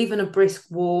 even a brisk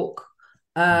walk,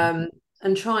 Mhm. um,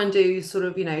 and try and do sort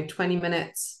of, 20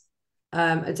 minutes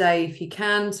a day if you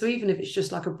can. So even if it's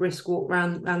just like a brisk walk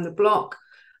around the block.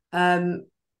 Um,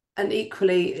 and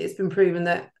equally, it's been proven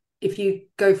that if you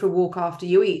go for a walk after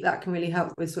you eat, that can really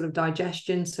help with sort of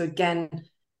digestion. So again,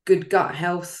 good gut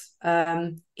health,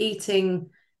 eating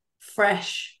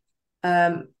fresh,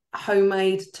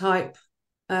 homemade type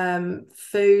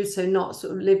food. So not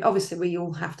sort of live. Obviously, we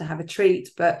all have to have a treat,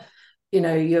 but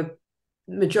your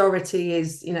majority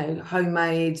is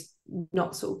homemade,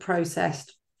 not sort of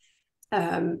processed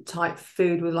type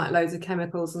food with like loads of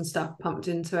chemicals and stuff pumped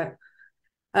into it.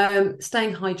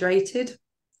 Staying hydrated,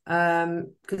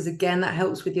 because again, that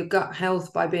helps with your gut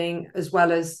health by being, as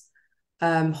well as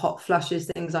hot flushes,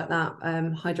 things like that.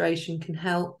 Hydration can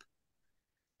help.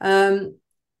 A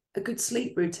good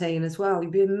sleep routine as well.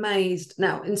 You'd be amazed.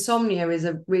 Now, insomnia is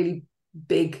a really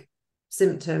big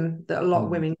symptom that a lot of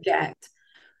Mm. women get,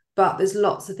 but there's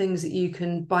lots of things that you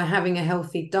can, by having a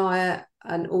healthy diet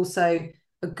and also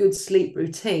a good sleep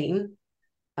routine,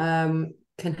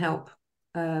 can help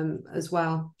as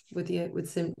well with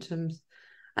symptoms,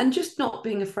 and just not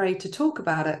being afraid to talk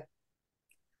about it.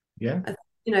 Yeah.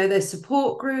 There's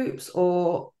support groups,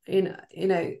 or I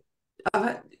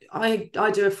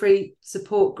do a free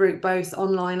support group both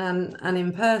online and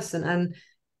in person, and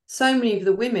so many of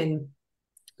the women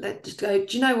that just go,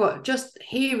 do you know what, just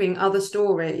hearing other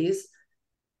stories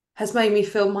has made me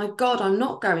feel, my God, I'm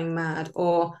not going mad,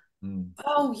 or Mm.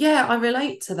 oh yeah, I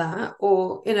relate to that,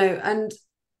 or and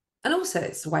also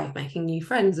it's a way of making new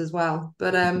friends as well.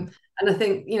 But and I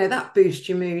think that boosts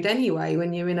your mood anyway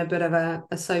when you're in a bit of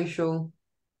a social.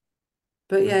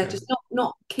 But yeah, Okay. just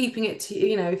not keeping it to,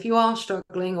 if you are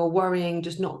struggling or worrying,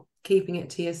 just not keeping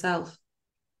it to yourself.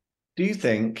 Do you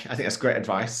think, I think that's great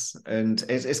advice, and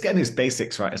it's getting these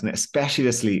basics right, isn't it? Especially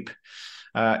the sleep.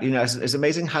 It's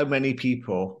amazing how many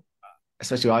people,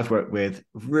 especially who I've worked with,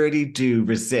 really do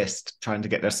resist trying to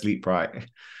get their sleep right.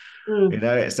 Mm.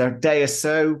 It's their day is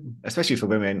so, especially for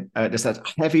women, there's that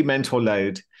heavy mental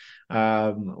load,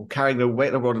 carrying the weight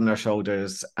of the world on their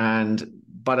shoulders. And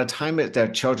by the time their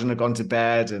children have gone to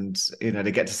bed and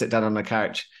they get to sit down on the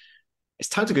couch, it's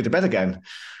time to go to bed again.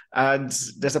 And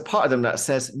there's a part of them that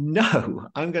says, no,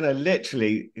 I'm going to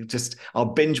literally I'll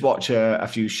binge watch a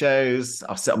few shows.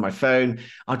 I'll sit on my phone.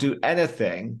 I'll do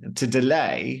anything to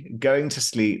delay going to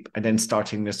sleep and then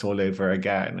starting this all over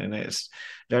again. And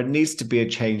there needs to be a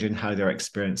change in how they're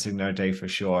experiencing their day for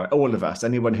sure. All of us,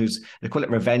 anyone they call it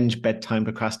revenge bedtime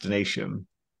procrastination.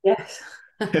 Yes.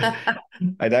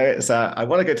 I know I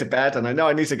want to go to bed and I know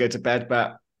I need to go to bed,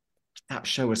 but that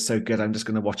show was so good. I'm just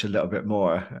going to watch a little bit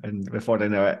more. And before I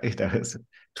know it, it's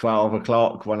 12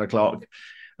 o'clock, 1 o'clock.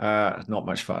 Not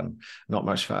much fun. Not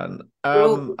much fun.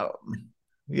 We're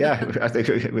Yeah, I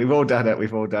think we've all done it.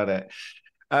 We've all done it.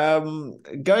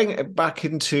 Going back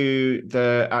into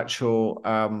the actual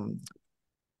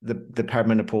the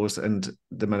perimenopause and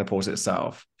the menopause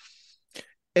itself.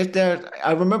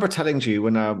 I remember telling you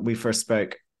when we first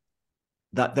spoke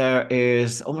that there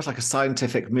is almost like a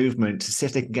scientific movement to see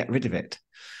if they can get rid of it,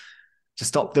 to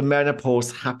stop the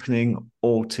menopause happening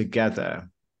altogether.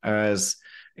 As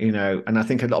you know, and I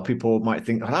think a lot of people might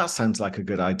think, oh, that sounds like a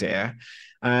good idea.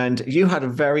 And you had a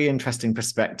very interesting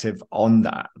perspective on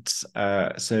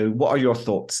that. So what are your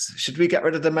thoughts? Should we get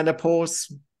rid of the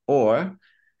menopause or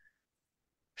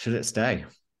should it stay?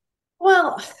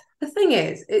 Well, the thing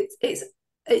is,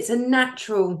 it's a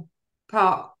natural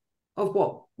part of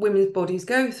what women's bodies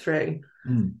go through,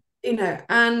 Mm.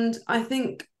 and I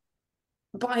think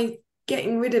by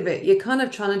getting rid of it, you're kind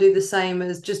of trying to do the same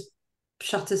as just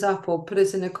shut us up or put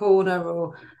us in a corner,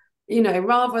 or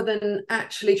rather than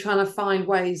actually trying to find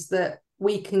ways that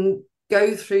we can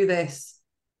go through this,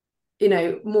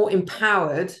 more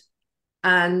empowered.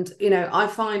 And I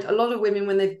find a lot of women,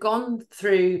 when they've gone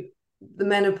through the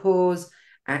menopause,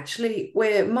 actually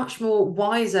we're much more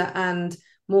wiser and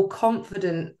more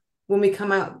confident when we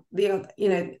come out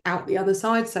out the other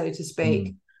side, so to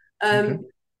speak. Mm. Okay.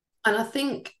 And I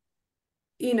think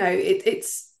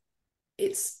it's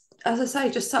as I say,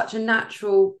 just such a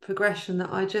natural progression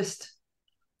that I just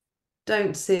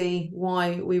don't see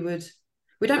why we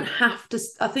don't have to.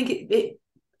 I think it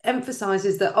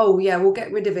emphasizes that, oh yeah, we'll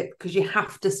get rid of it because you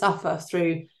have to suffer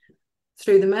through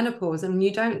the menopause, and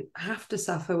you don't have to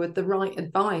suffer with the right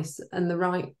advice and the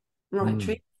right Mm.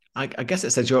 treatment. I guess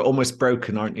it says you're almost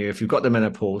broken, aren't you? If you've got the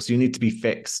menopause, you need to be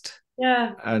fixed,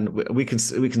 Yeah. and we can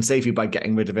save you by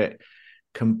getting rid of it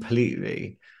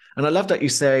completely. And I love that you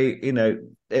say,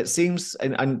 it seems,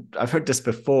 and I've heard this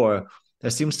before,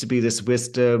 there seems to be this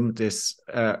wisdom, this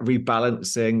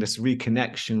rebalancing, this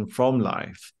reconnection from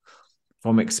life,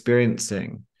 from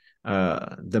experiencing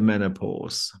the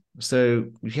menopause. So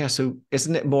yeah, so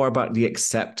isn't it more about the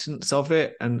acceptance of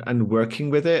it and working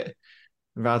with it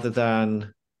rather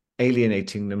than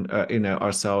alienating them,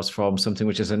 ourselves from something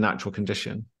which is a natural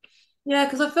condition? Yeah,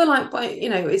 because I feel like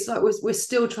it's like we're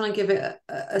still trying to give it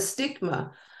a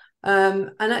stigma.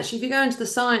 And actually, if you go into the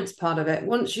science part of it,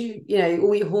 once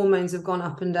all your hormones have gone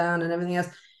up and down and everything else,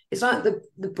 it's like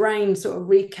the brain sort of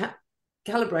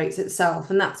recalibrates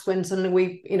itself, and that's when suddenly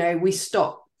we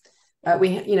stop.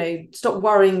 We stop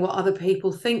worrying what other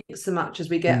people think so much as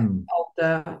we get Mm.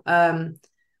 older,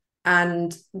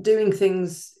 and doing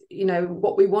things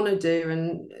what we want to do,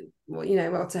 and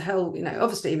well, to hell,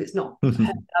 obviously if it's not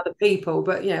hurting other people,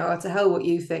 but to hell what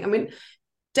you think. I mean,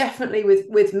 definitely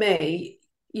with me,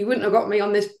 you wouldn't have got me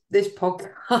on this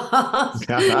podcast.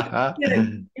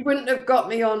 You wouldn't have got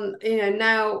me on.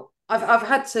 Now I've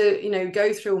had to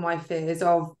go through all my fears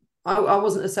of I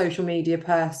wasn't a social media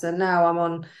person. Now I'm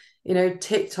on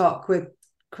TikTok with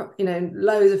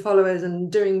loads of followers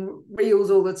and doing reels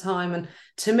all the time. And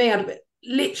to me, I'd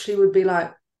literally would be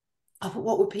like, oh, but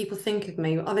what would people think of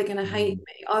me? Are they going to hate Mm.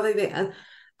 me? Are they?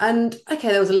 And okay,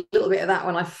 there was a little bit of that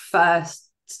when I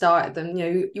first started them.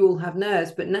 You all have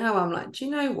nerves, but now I'm like, do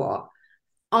you know what?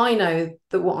 I know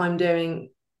that what I'm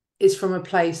doing is from a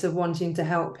place of wanting to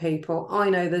help people. I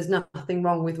know there's nothing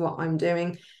wrong with what I'm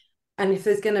doing. And if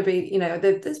there's going to be,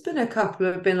 there's been a couple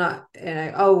who have been like,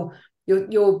 oh,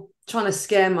 you're trying to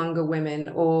scaremonger women,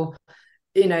 or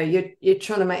you're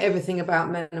trying to make everything about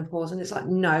menopause. And it's like,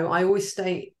 no, I always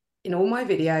state in all my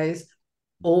videos,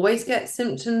 always get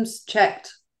symptoms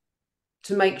checked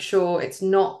to make sure it's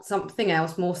not something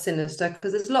else more sinister,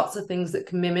 because there's lots of things that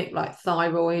can mimic, like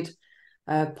thyroid,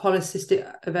 polycystic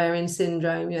ovarian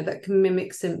syndrome, that can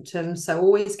mimic symptoms. So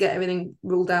always get everything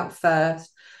ruled out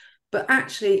first. But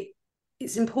actually,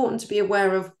 it's important to be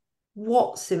aware of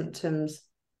what symptoms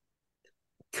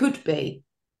could be.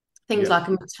 Things Yeah. like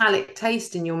a metallic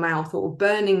taste in your mouth, or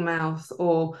burning mouth,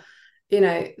 or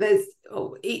there's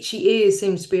itchy ears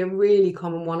seems to be a really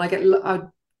common one. I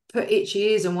put itchy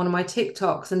ears on one of my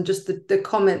TikToks, and just the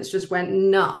comments just went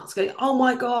nuts, going, oh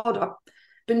my god,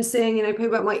 been seeing, people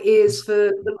about my ears for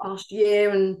the last year,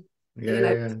 and Yeah, you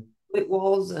know yeah, what it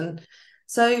was. And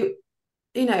so,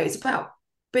 it's about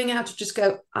being able to just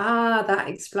go, that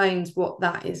explains what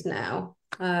that is now.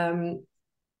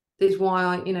 Is why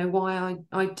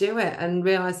I do it, and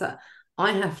realize that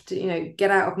I have to, get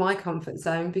out of my comfort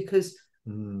zone, because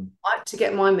yeah. I like to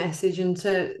get my message and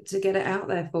to get it out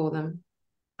there for them.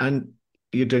 And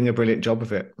you're doing a brilliant job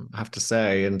of it, I have to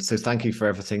say. And so thank you for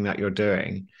everything that you're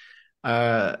doing.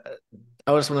 Uh,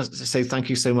 I just want to say thank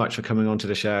you so much for coming on to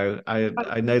the show.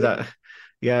 I know that,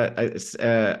 yeah, it's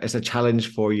a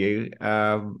challenge for you.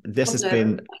 This has No,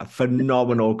 been a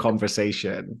phenomenal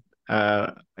conversation.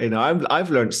 I've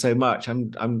learned so much.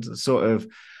 I'm sort of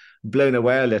blown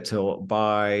away a little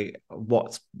by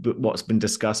what's been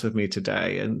discussed with me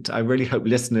today, and I really hope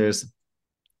listeners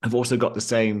have also got the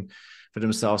same for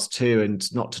themselves too,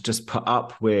 and not to just put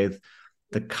up with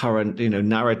the current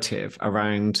narrative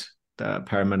around the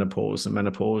perimenopause and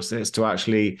menopause. Is to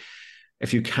actually,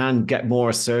 if you can, get more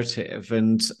assertive,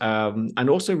 and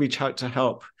also reach out to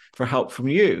help from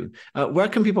you. Where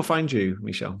can people find you,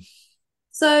 Michelle?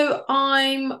 so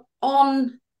I'm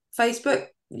on Facebook.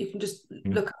 You can just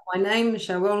Yeah, look at my name,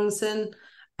 Michelle Rowlinson.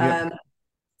 yeah, um,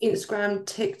 Instagram,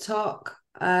 TikTok.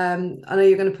 I know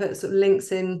you're going to put sort of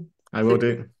links in. I will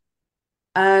do.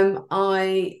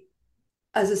 I,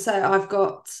 as I say, I've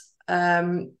got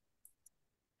a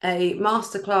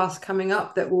masterclass coming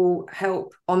up that will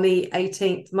help on the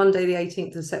 18th, Monday, the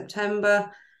 18th of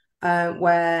September,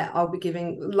 where I'll be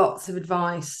giving lots of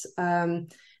advice.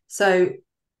 So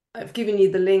I've given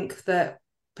you the link that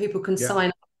people can Yeah, sign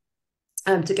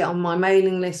up to get on my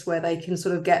mailing list, where they can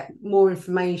sort of get more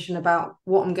information about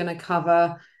what I'm going to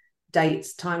cover,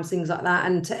 dates, times, things like that.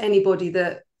 And to anybody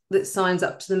that signs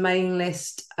up to the mailing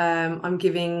list, I'm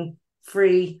giving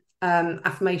free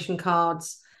affirmation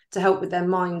cards to help with their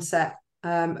mindset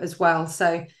as well.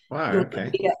 So wow, you'll okay,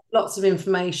 get lots of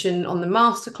information on the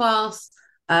masterclass,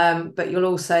 but you'll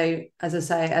also, as I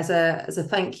say, as a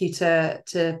thank you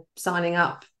to signing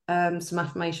up, some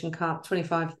affirmation card,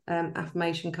 25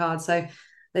 affirmation cards. So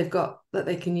they've got that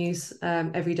they can use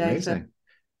every day for, amazing.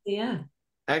 yeah.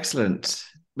 Excellent.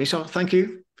 Michelle, thank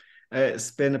you.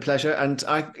 It's been a pleasure. And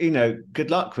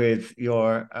good luck with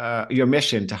your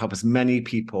mission to help as many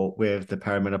people with the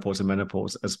perimenopause and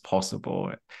menopause as possible.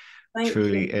 It Thank you.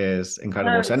 truly is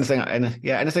incredible. No, So anything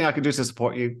I can do to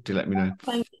support you, do let me know.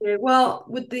 thank you. Well,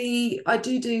 I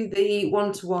do the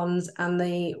one-to-ones and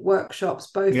the workshops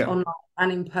both Yeah, online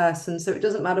and in person. So it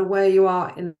doesn't matter where you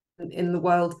are in the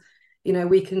world.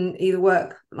 We can either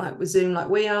work like with Zoom like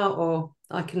we are, or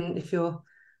I can, if you're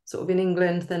sort of in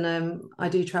England, then I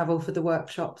do travel for the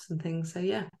workshops and things. So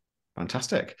yeah.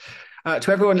 fantastic.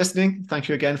 To everyone listening, thank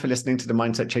you again for listening to the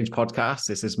Mindset Change podcast.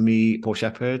 This is me, Paul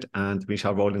Shepherd, and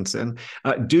Michelle Rowlinson.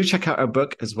 Do check out our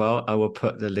book as well. I will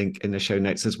put the link in the show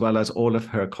notes, as well as all of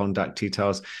her contact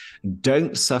details.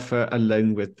 Don't suffer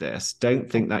alone with this. Don't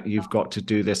think that you've got to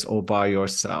do this all by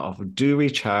yourself. Do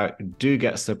reach out, do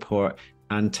get support,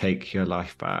 and take your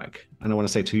life back. And I want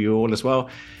to say to you all as well,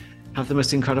 have the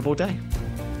most incredible day.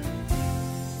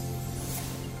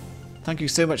 Thank you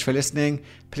so much for listening.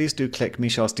 Please do click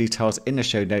Michelle's details in the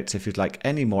show notes if you'd like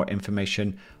any more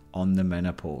information on the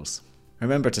menopause.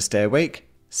 Remember to stay awake,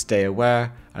 stay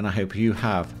aware, and I hope you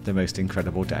have the most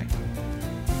incredible day.